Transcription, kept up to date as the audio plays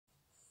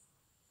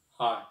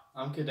Hi,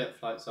 I'm Cadet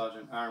Flight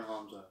Sergeant Aaron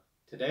Hamza.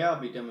 Today I'll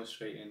be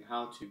demonstrating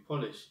how to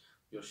polish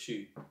your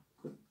shoe.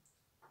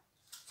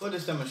 For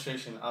this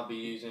demonstration I'll be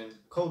using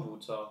cold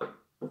water,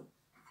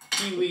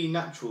 Kiwi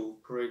Natural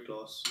Parade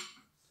Gloss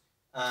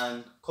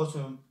and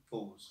cotton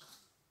balls.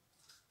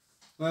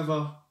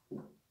 However,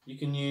 you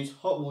can use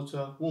hot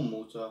water, warm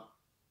water,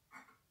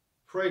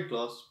 Parade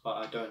Gloss, but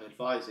I don't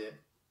advise it,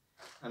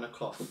 and a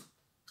cloth.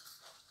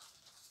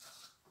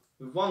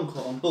 With one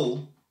cotton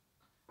ball,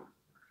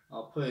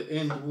 I'll put it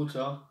in the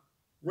water,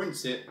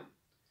 rinse it,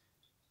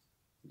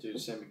 do the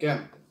same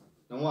again.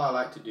 And what I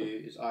like to do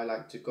is I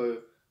like to go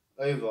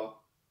over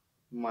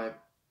my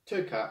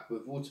toe cap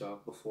with water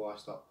before I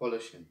start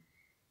polishing.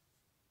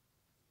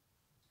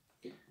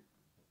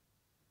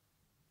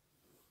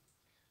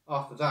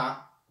 After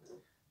that,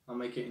 I'll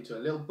make it into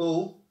a little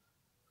ball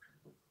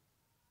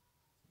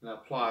and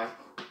apply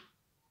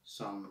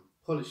some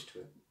polish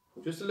to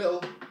it. Just a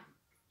little,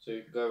 so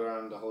you can go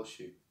around the whole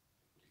shoe.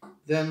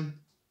 Then,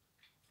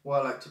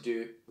 what I like to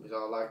do is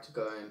I like to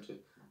go into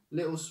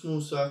little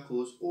small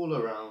circles all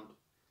around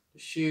the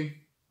shoe.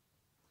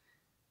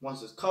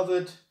 Once it's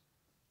covered,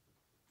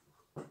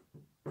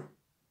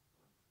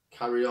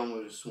 carry on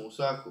with the small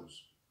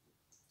circles.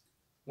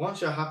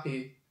 Once you're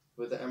happy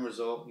with the end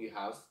result you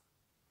have,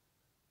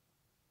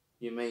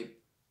 you may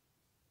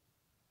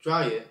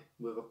dry it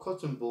with a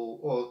cotton ball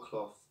or a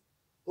cloth,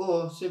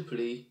 or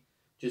simply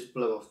just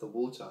blow off the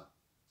water.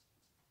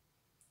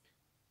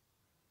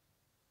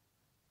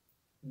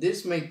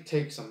 This may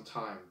take some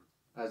time,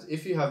 as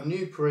if you have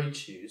new parade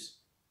shoes,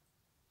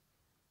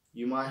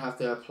 you might have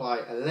to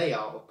apply a layer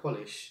of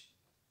polish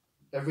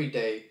every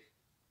day,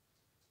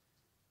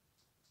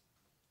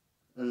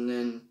 and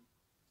then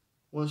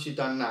once you've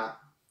done that,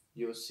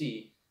 you'll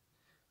see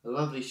a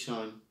lovely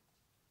shine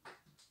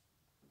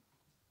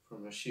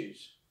from your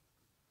shoes.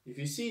 If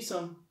you see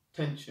some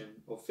tension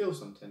or feel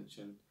some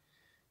tension,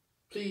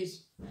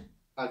 please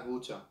add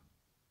water.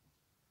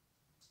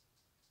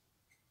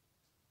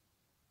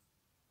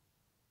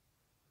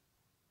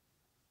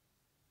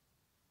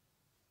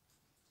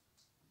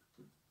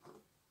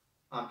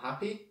 I'm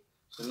happy,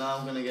 so now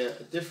I'm going to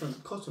get a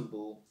different cotton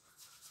ball,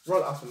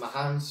 roll it up in my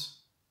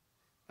hands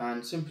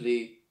and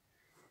simply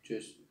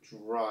just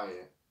dry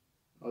it.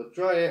 I'll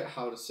dry it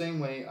the same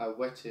way I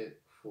wet it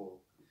before.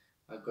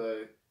 I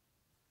go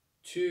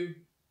to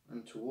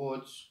and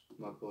towards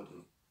my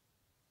body.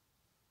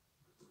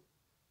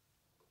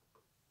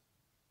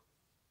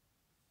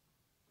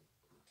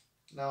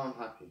 Now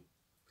I'm happy.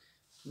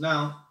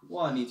 Now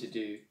what I need to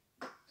do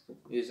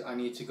is I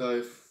need to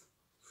go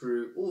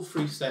through all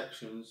three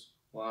sections,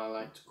 what I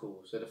like to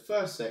call. So the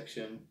first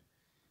section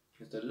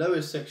is the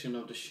lowest section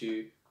of the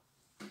shoe.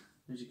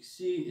 As you can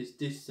see, is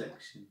this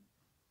section.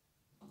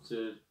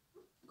 So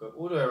go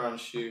all the way around the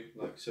shoe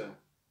like so.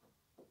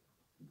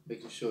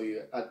 Making sure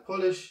you add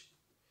polish.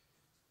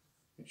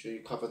 Make sure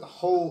you cover the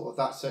whole of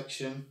that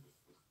section.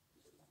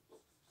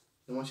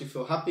 Then once you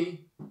feel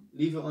happy,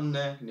 leave it on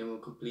there, and then we'll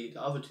complete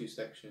the other two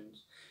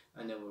sections,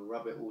 and then we'll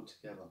rub it all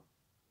together.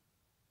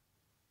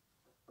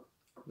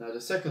 Now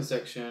the second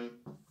section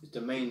is the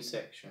main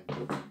section.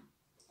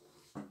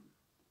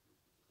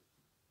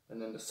 And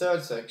then the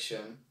third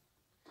section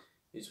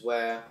is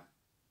where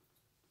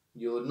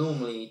you'll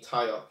normally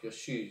tie up your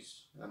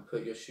shoes and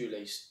put your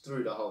shoelace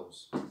through the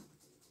holes.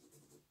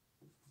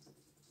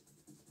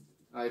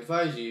 I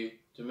advise you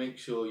to make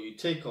sure you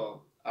take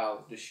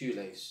out the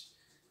shoelace,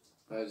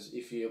 as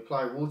if you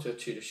apply water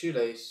to the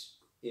shoelace,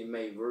 it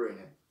may ruin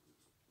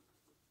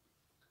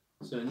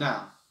it. So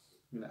now,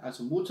 I'm going to add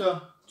some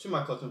water to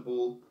my cotton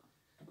ball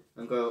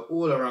and go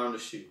all around the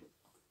shoe.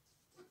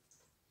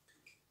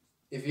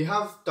 If you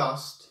have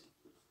dust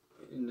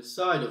in the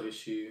side of your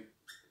shoe,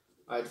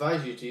 I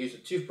advise you to use a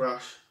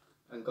toothbrush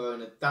and go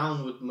in a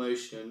downward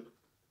motion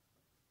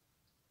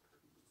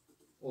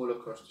all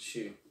across the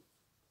shoe.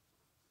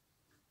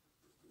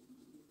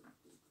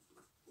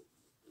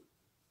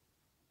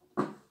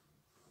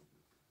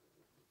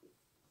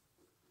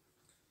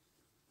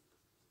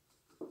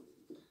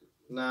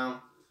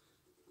 Now,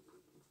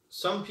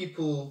 some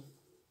people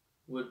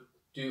would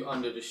do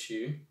under the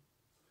shoe.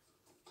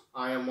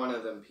 I am one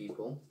of them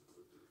people.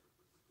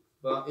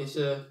 But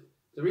the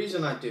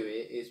reason I do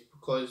it is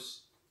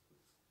because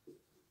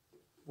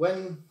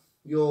when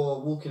you're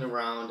walking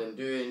around and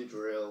doing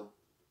drill,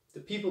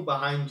 the people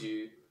behind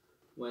you,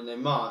 when they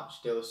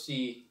march, they'll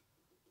see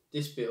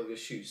this bit of your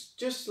shoes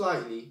just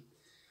slightly.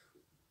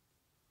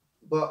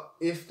 But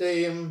if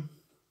they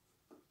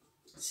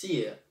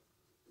see it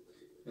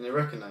and they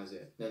recognize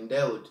it, then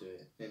they'll do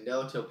it, and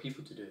they'll tell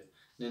people to do it.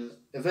 Then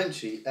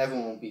eventually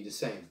everyone will be the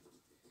same.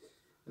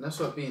 And that's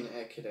what being an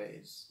air cadet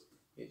is.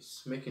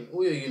 It's making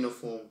all your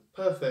uniform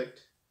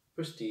perfect,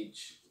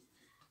 prestige,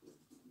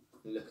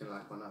 and looking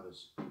like one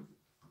others.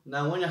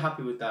 Now when you're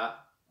happy with that,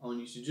 I want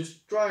you to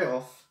just dry it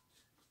off,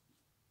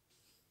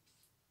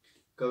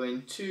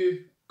 going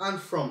to and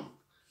from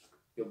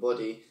your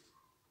body,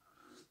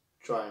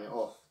 drying it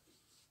off.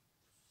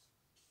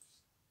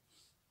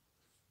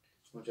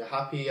 Once you're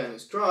happy and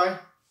it's dry,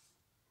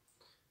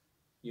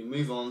 you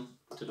move on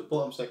to the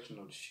bottom section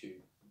of the shoe.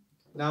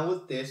 Now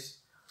with this,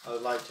 I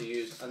would like to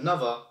use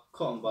another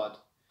cotton bud,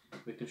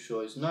 making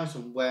sure it's nice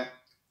and wet.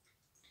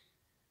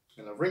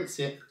 I'm going to rinse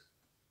it,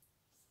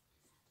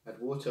 add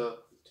water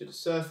to the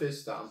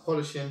surface that I'm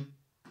polishing,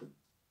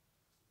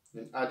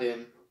 and add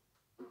in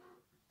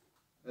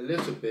a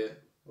little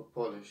bit of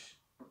polish.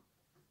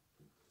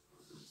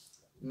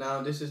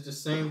 Now this is the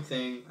same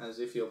thing as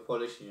if you're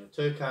polishing your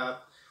toe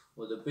cap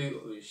or the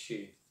boot of your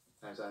shoe,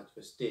 as I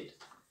just did.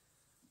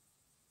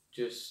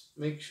 Just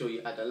make sure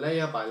you add a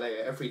layer by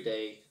layer every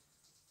day,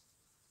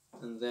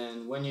 and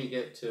then when you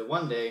get to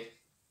one day,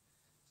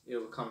 it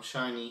will become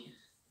shiny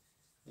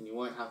and you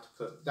won't have to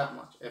put that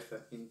much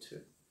effort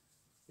into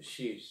the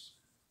shoes,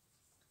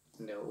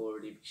 and they'll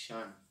already be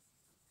shiny.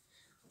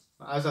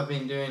 But as I've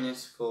been doing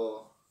this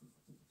for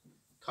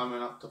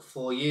coming up to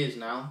 4 years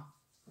now,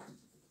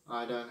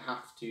 I don't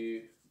have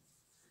to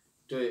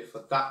do it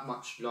for that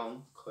much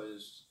long,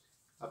 because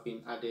I've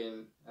been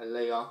adding a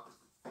layer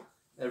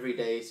every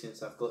day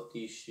since I've got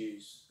these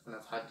shoes, and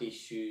I've had these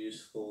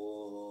shoes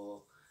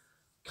for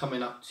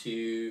coming up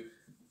to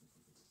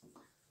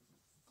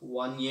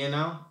 1 year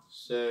now,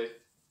 so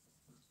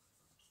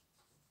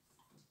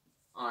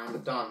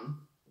I'm done.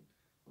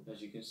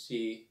 As you can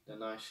see, the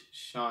nice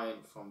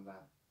shine from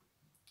that.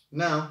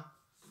 Now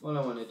what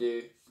I want to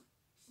do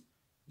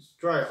is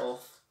dry it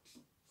off,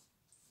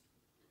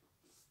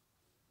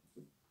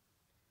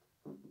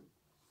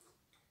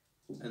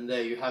 and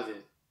there you have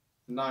it,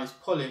 a nice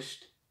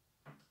polished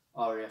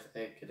RAF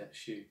Air Cadet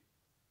shoe.